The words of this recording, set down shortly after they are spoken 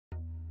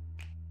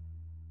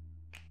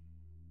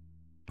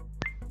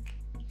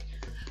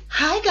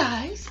Hi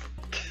guys.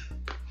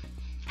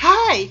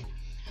 Hi.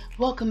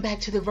 Welcome back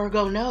to the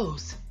Virgo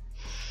Knows.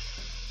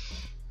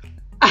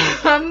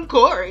 I'm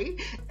Corey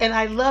and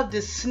I love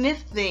to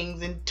sniff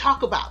things and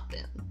talk about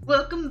them.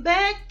 Welcome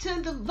back to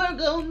the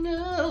Virgo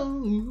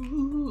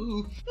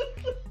Knows.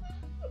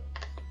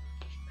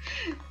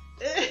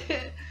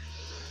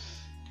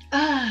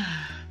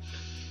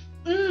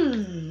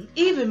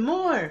 Even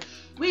more.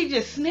 We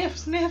just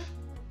sniff.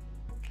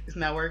 It's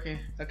not working.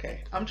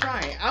 Okay, I'm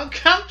trying. I'm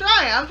trying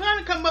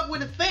to come up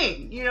with a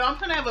thing. You know, I'm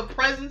trying to have a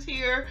presence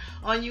here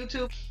on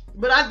YouTube.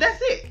 But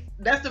that's it.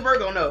 That's the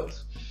Virgo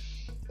Knows.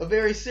 A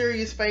very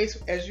serious face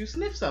as you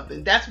sniff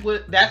something. That's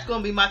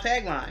gonna be my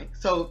tagline.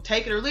 So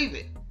take it or leave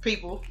it,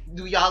 people.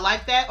 Do y'all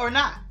like that or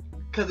not?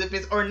 Because if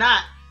it's or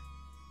not,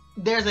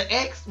 there's an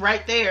X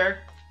right there.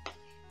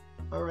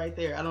 Or right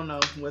there. I don't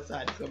know what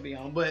side it's gonna be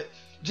on, but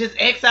just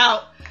X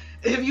out.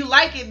 If you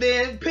like it,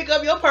 then pick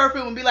up your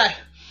perfume and be like,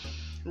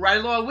 right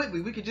along with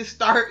me. We can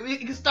start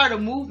a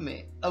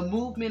movement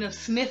of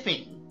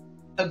sniffing,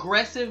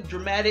 aggressive,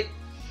 dramatic,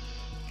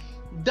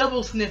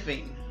 double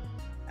sniffing.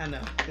 I know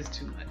it's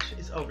too much.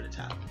 It's over the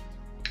top.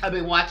 I've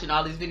been watching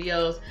all these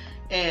videos,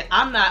 and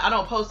I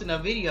don't post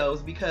enough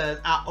videos because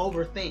I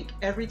overthink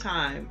every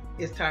time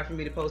it's time for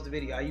me to post a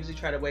video. I usually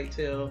try to wait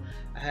till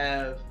I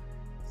have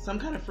some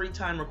kind of free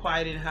time or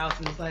quiet in the house,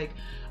 and it's like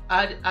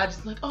I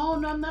just like, oh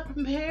no, I'm not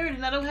prepared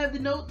and I don't have the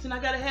notes and I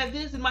gotta have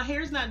this and my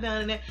hair's not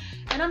done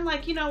and I'm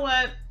like, you know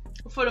what,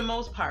 for the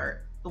most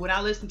part, when I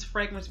listen to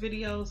fragrance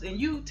videos,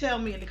 and you tell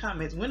me in the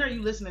comments, when are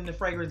you listening to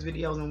fragrance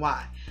videos and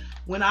why?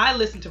 When I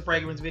listen to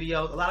fragrance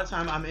videos, a lot of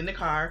time I'm in the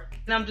car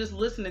and I'm just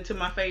listening to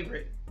my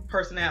favorite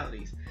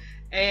personalities,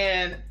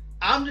 and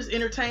I'm just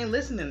entertained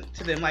listening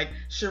to them. Like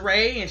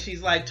Sheree, and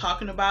she's like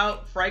talking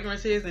about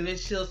fragrances, and then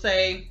she'll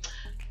say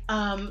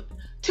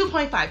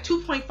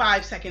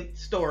 2.5 second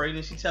story, and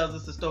then she tells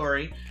us the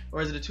story,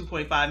 or is it a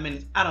 2.5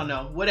 minutes? I don't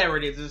know. Whatever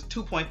it is, it's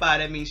 2.5.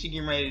 That means she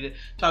getting ready to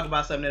talk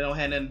about something that don't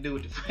have nothing to do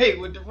with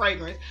the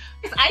fragrance.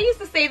 I used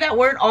to say that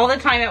word all the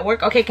time at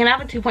work. Okay, can I have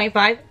a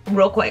 2.5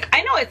 real quick?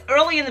 I know it's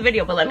early in the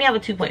video, but let me have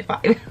a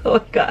 2.5. Oh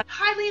my god.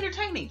 Highly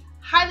entertaining.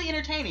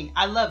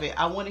 I love it.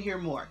 I want to hear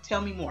more. Tell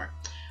me more.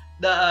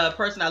 The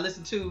person I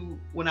listened to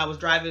when I was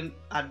driving,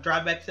 I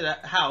drive back to the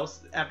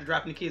house after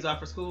dropping the kids off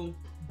for school.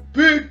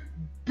 Big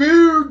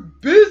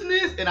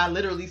business, and I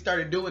literally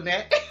started doing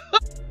that.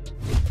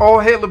 All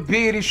hail a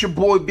beard, it's your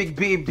boy Big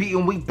Beard B,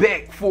 and we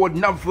back for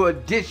another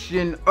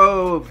edition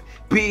of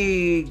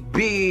Big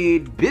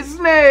Beard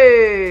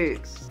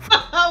Business.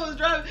 I was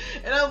driving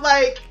and I'm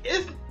like,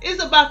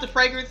 it's about the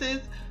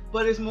fragrances,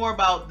 but it's more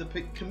about the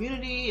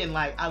community, and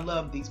like I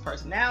love these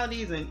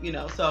personalities, and you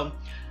know, so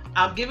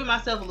I'm giving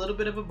myself a little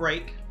bit of a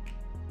break,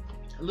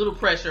 a little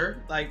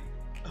pressure, like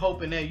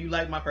hoping that you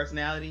like my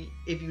personality.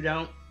 If you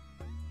don't,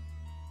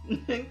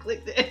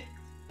 click the X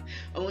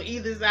on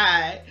either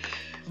side.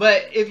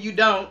 But if you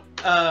don't,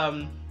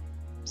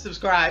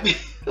 subscribe,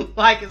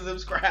 like and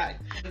subscribe.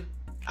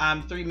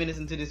 I'm 3 minutes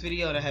into this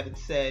video and I haven't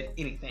said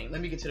anything.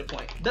 Let me get to the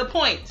point. The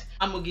point,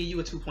 I'm gonna give you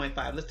a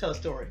 2.5. Let's tell a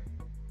story.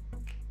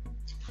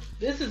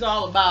 This is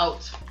all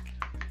about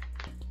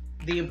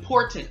the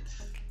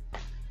importance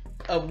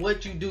of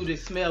what you do to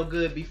smell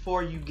good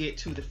before you get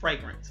to the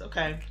fragrance,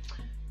 okay?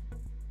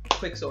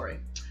 Quick story.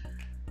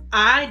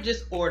 I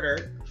just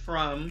ordered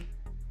from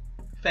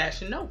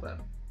Fashion Nova.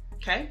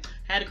 Okay,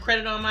 had a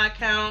credit on my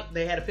account.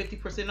 They had a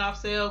 50% off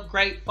sale.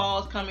 Great,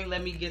 fall's coming.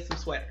 Let me get some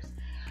sweaters.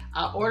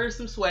 I ordered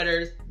some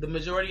sweaters. The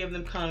majority of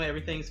them come.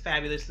 Everything's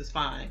fabulous. It's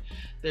fine.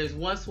 There's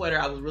one sweater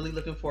I was really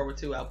looking forward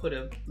to. I'll put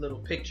a little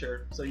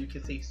picture so you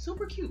can see.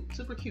 Super cute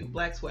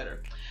black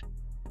sweater.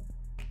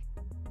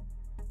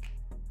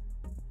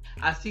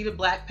 I see the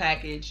black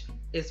package.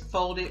 It's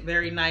folded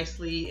very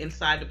nicely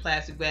inside the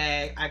plastic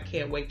bag. I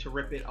can't wait to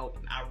rip it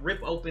open. I rip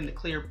open the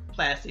clear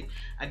plastic.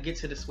 I get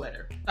to the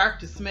sweater.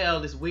 Start to smell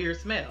this weird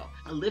smell.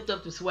 I lift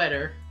up the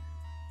sweater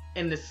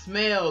and the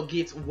smell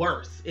gets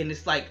worse. And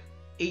it's like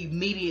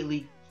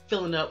immediately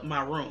filling up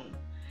my room.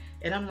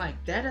 And I'm like,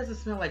 that doesn't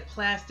smell like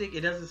plastic. It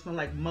doesn't smell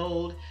like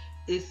mold.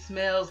 It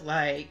smells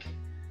like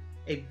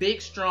a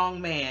big, strong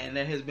man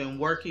that has been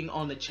working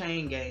on the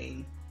chain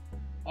gang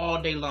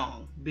all day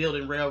long,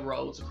 building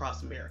railroads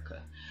across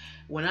America.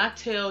 When I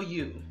tell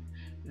you,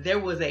 there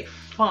was a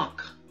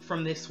funk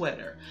from this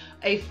sweater.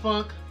 A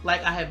funk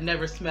like I have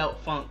never smelled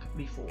funk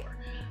before.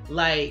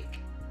 Like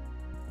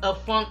a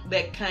funk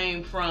that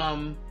came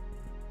from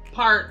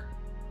part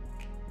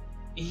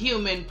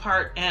human,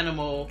 part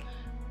animal,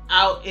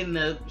 out in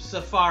the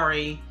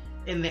safari,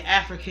 in the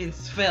African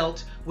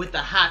veldt with the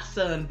hot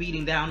sun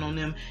beating down on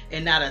them,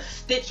 and not a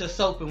stitch of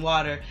soap and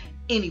water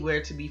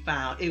anywhere to be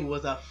found. It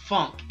was a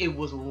funk. It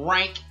was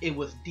rank. It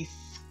was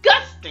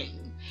disgusting.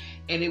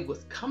 And it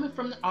was coming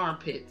from the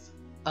armpits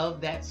of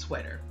that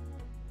sweater.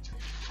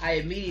 I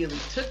immediately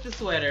took the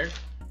sweater,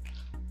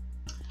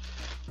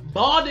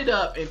 balled it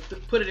up, and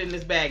put it in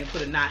this bag and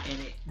put a knot in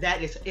it.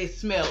 It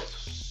smelled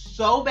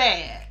so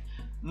bad.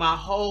 My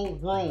whole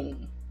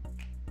room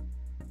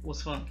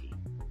was funky.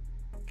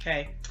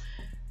 Okay?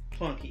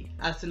 Funky.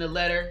 I sent a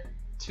letter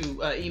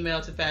to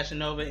email to Fashion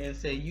Nova and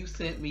said, you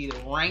sent me the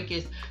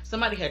rankest.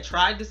 Somebody had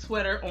tried the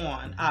sweater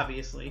on,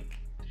 obviously,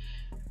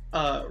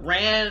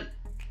 ran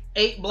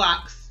 8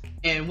 blocks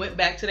and went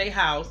back to their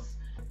house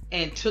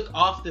and took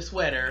off the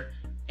sweater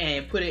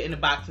and put it in the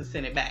box and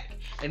sent it back.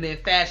 And then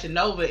Fashion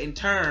Nova in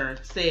turn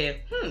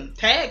said,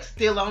 tag's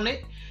still on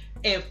it,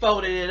 and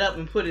folded it up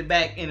and put it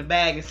back in a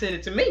bag and sent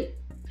it to me.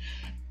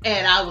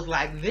 And I was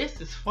like, this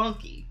is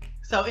funky.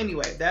 So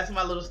anyway, that's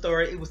my little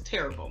story. It was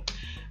terrible,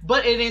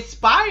 but it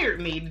inspired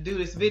me to do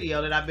this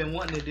video that I've been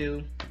wanting to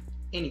do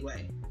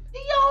anyway.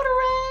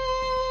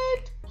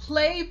 Deodorant!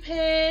 Play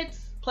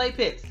Pits.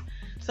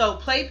 So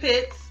Play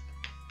Pits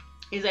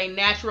is a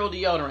natural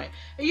deodorant.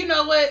 And you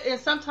know what? And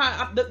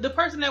sometimes the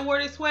person that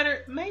wore this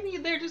sweater, maybe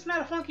they're just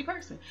not a funky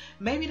person.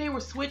 Maybe they were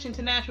switching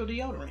to natural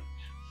deodorant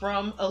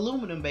from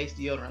aluminum-based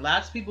deodorant.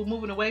 Lots of people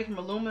moving away from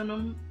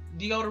aluminum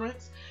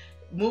deodorants,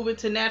 moving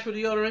to natural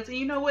deodorants. And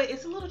you know what?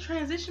 It's a little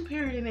transition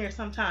period in there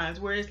sometimes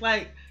where it's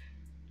like,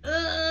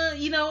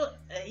 you know,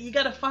 you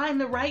gotta find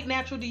the right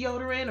natural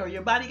deodorant, or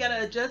your body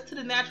gotta adjust to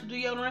the natural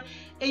deodorant,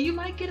 and you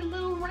might get a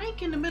little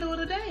rank in the middle of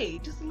the day.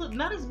 Just a little,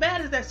 not as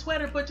bad as that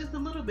sweater, but just a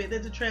little bit.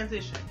 There's a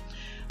transition.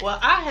 Well,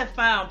 I have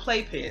found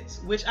Play Pits,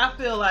 which I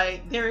feel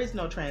like there is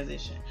no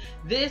transition.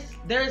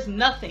 There is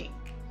nothing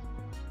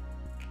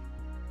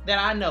that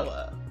I know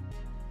of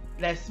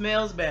that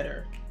smells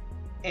better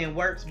and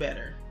works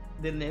better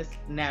than this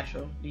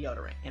natural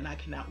deodorant, and I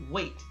cannot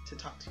wait to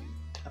talk to you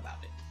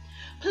about it.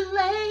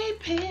 Play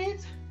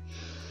Pits.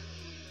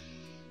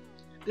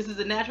 This is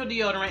a natural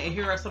deodorant, and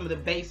here are some of the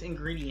base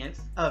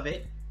ingredients of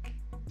it: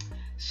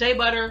 shea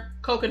butter,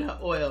 coconut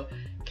oil,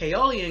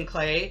 kaolin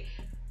clay,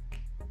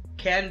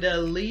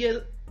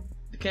 candelilla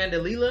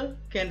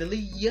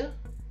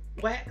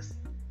wax,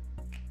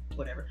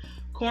 whatever,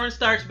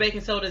 cornstarch,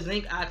 baking soda,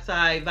 zinc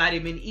oxide,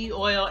 vitamin E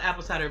oil,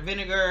 apple cider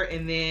vinegar,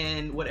 and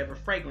then whatever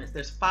fragrance.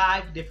 There's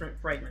 5 different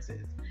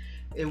fragrances.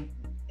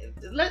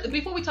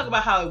 Before we talk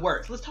about how it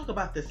works, let's talk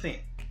about the scent.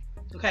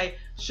 Okay,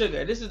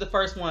 Sugar. This is the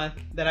first one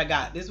that I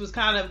got. This was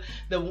kind of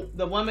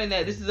the woman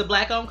that, this is a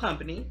black-owned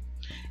company,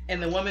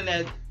 and the woman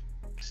that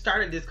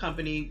started this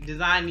company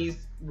designed these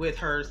with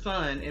her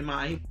son in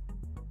mind.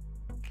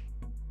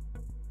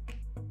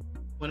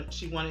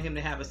 She wanted him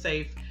to have a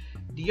safe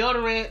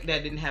deodorant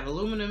that didn't have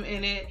aluminum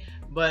in it,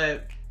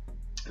 but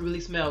it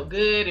really smelled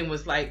good and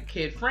was like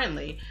kid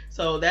friendly.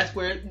 So that's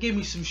where, give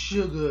me some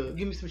sugar.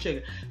 Give me some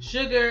sugar.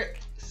 Sugar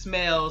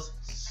smells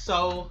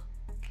so,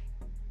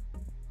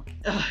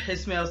 it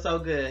smells so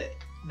good.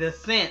 The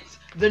scents,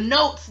 the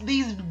notes,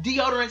 these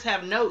deodorants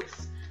have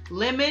notes: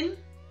 lemon,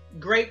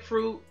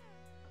 grapefruit,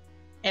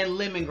 and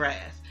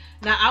lemongrass.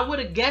 Now I would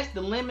have guessed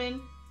the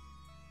lemon,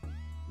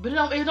 but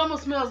it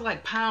almost smells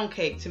like pound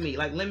cake to me,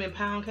 like lemon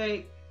pound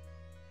cake.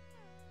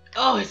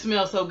 Oh, it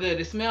smells so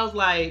good. It smells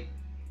like,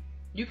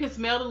 you can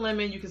smell the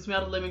lemon, you can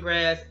smell the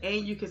lemongrass,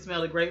 and you can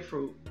smell the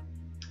grapefruit.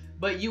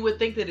 But you would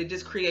think that it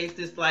just creates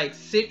this like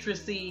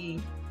citrusy,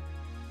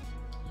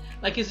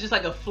 like it's just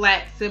like a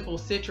flat, simple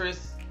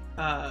citrus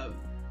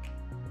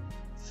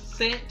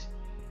scent.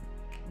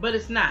 But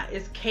it's not.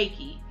 It's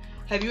cakey.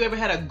 Have you ever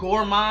had a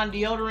gourmand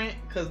deodorant?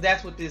 Because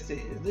that's what this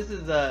is. This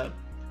is a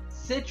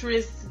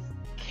citrus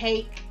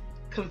cake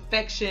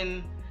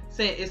confection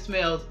scent. It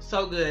smells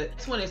so good.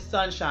 This one is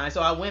Sunshine.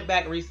 So I went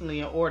back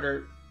recently and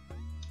ordered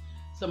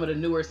some of the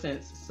newer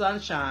scents.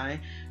 Sunshine.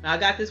 Now I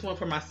got this one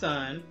for my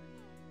son,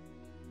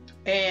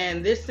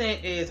 and this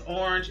scent is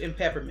orange and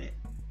peppermint.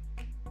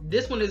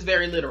 This one is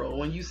very literal.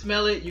 When you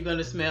smell it, you're going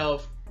to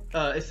smell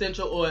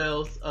essential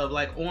oils of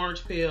like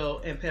orange peel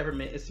and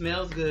peppermint. It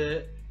smells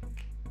good.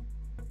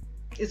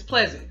 It's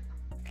pleasant.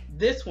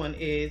 This one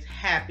is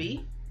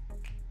Happy.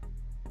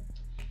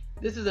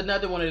 This is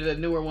another one of the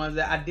newer ones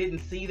that I didn't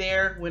see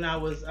there when I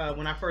was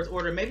when I first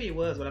ordered. Maybe it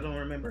was, but I don't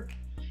remember.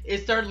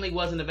 It certainly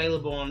wasn't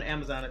available on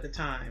Amazon at the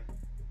time.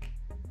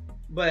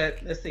 But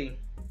let's see.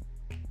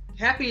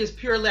 Happy is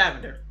pure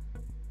lavender.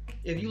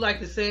 If you like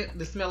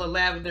the smell of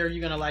lavender,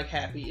 you're gonna like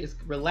Happy. It's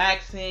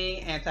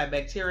relaxing,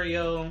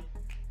 antibacterial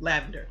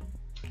lavender.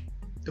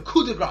 The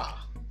coup de grace.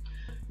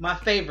 My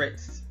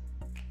favorites.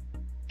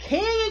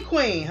 King and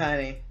queen,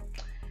 honey.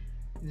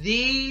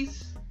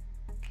 These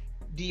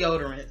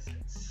deodorants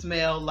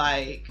smell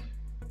like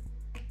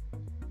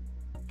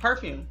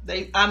perfume.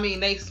 They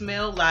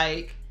smell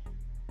like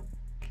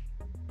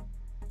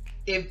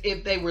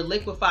if they were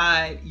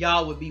liquefied,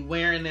 y'all would be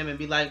wearing them and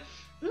be like,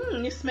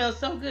 it smells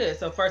so good.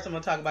 So first I'm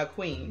gonna talk about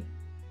Queen.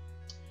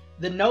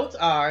 The notes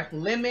are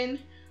lemon,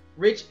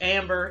 rich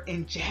amber,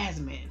 and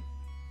jasmine.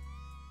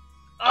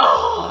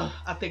 Oh,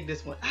 I think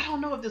this one, I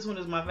don't know if this one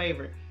is my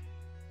favorite.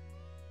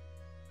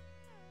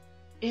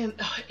 And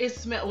it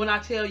smells, when I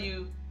tell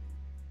you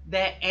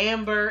that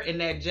amber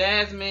and that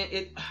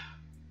jasmine,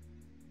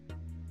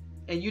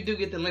 and you do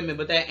get the lemon,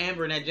 but that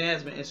amber and that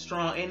jasmine is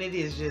strong, and it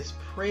is just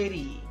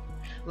pretty.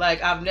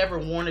 Like, I've never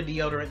worn a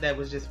deodorant that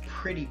was just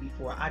pretty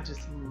before. I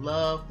just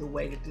love the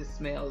way that this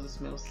smells. It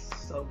smells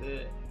so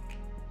good.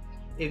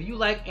 If you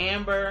like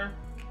amber,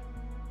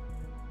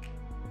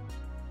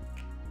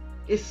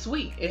 it's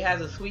sweet. It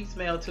has a sweet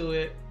smell to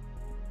it.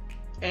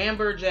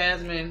 amber,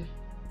 jasmine,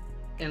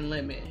 and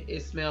lemon.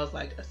 It smells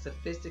like a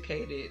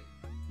sophisticated,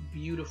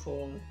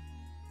 beautiful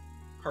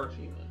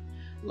perfume.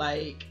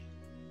 Like,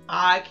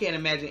 I can't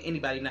imagine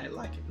anybody not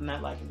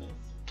liking this.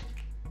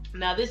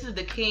 Now, this is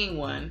the King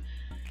one.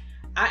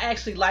 I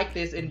actually like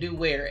this and do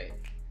wear it.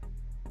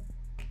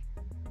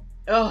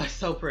 Oh, it's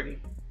so pretty.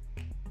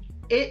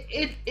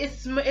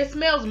 It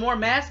smells more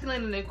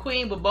masculine than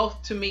Queen, but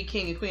both to me,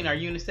 King and Queen are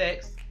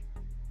unisex.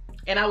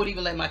 And I would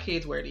even let my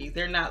kids wear these.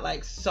 They're not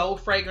like so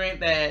fragrant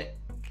that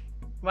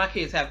my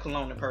kids have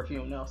cologne and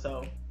perfume though,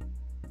 so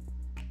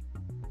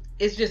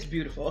it's just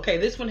beautiful. Okay,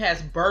 this one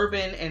has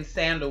bourbon and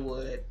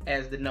sandalwood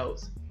as the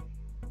notes,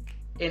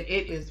 and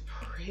it is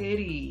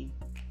pretty.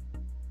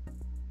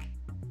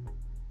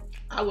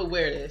 I would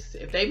wear this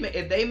if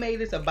they made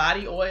this a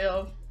body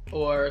oil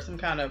or some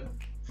kind of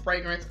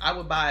fragrance. I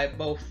would buy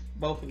both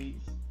of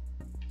these.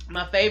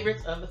 My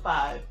favorites of the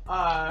 5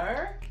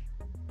 are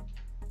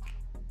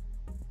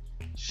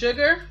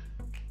sugar,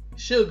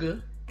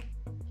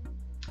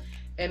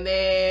 and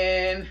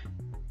then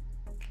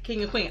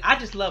King and Queen. I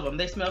just love them.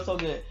 They smell so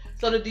good.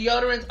 So the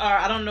deodorants are,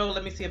 I don't know,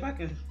 let me see if I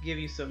can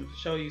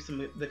show you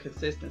some of the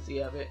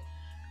consistency of it.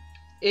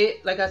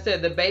 It, like I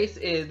said, the base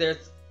is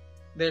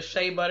there's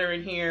shea butter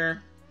in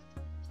here,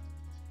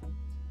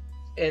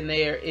 and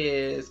there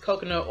is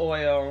coconut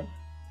oil,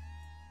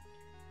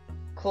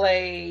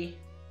 clay,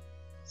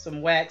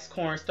 some wax,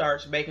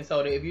 cornstarch, baking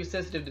soda. If you're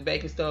sensitive to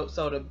baking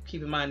soda,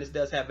 keep in mind this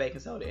does have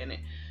baking soda in it.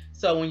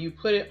 So when you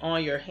put it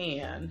on your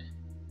hand,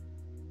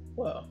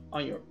 well,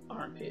 on your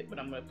armpit, but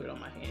I'm going to put it on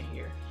my hand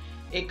here,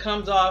 it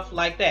comes off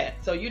like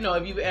that. So, you know,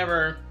 if you've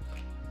ever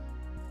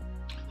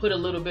put a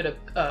little bit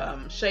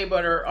of shea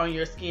butter on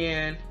your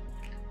skin,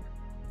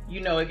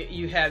 you know,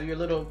 you have your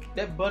little,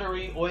 that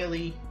buttery,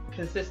 oily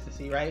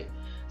consistency, right?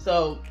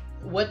 So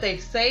what they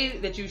say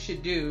that you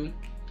should do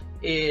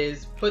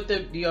is put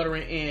the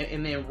deodorant in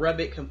and then rub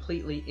it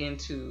completely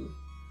into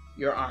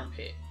your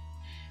armpit.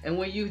 And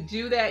when you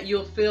do that,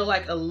 you'll feel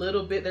like a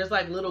little bit, there's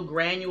like little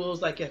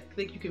granules, like I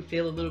think you can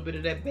feel a little bit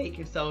of that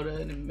baking soda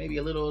and maybe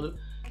a little of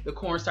the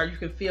cornstarch. You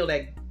can feel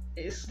that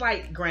it's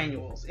slight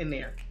granules in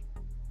there.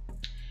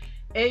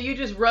 And you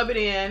just rub it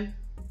in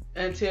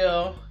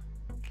until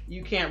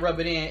you can't rub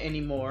it in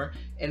anymore,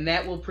 and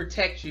that will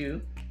protect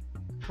you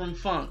from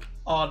funk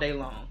all day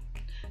long.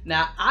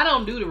 Now, I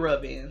don't do the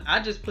rub in.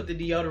 I just put the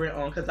deodorant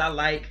on because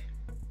I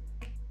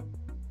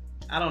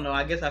don't know,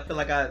 I guess I feel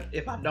like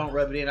if I don't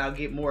rub it in, I'll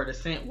get more of the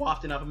scent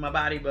wafting off of my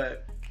body,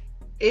 but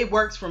it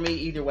works for me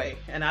either way,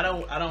 and I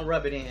don't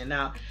rub it in.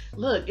 Now,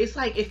 look, it's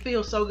like, it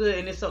feels so good,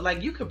 and it's so,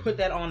 like, you could put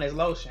that on as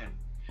lotion.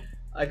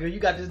 Like, if you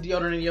got this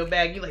deodorant in your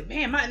bag, you're like,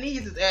 man, my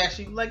knees is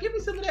ashy. Like, give me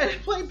some of that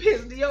plain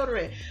Pits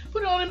deodorant.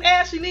 Put it on them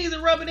ashy knees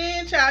and rub it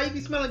in, child. You be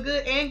smelling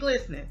good and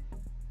glistening.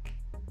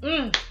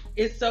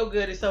 It's so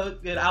good. It's so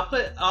good. I'll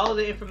put all of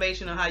the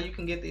information on how you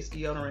can get this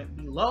deodorant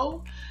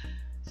below.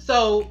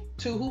 So,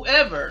 to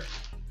whatever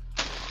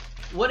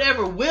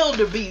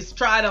wildebeest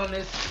tried on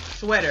this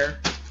sweater,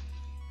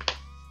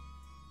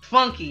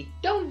 funky,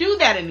 don't do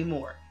that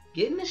anymore.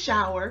 Get in the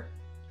shower,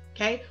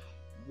 okay?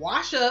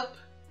 Wash up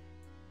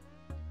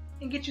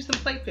and get you some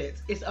play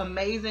pits. It's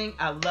amazing.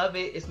 I love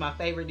it. It's my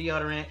favorite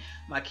deodorant.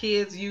 My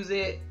kids use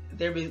it.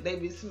 They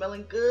be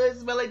smelling good,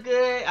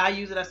 I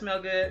use it, I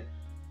smell good.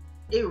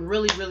 It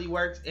really, really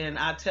works, and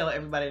I tell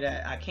everybody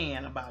that I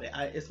can about it.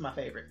 It's my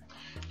favorite.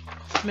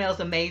 Smells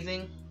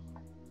amazing.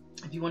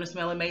 If you want to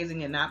smell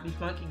amazing and not be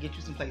funky, get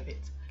you some play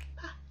pits.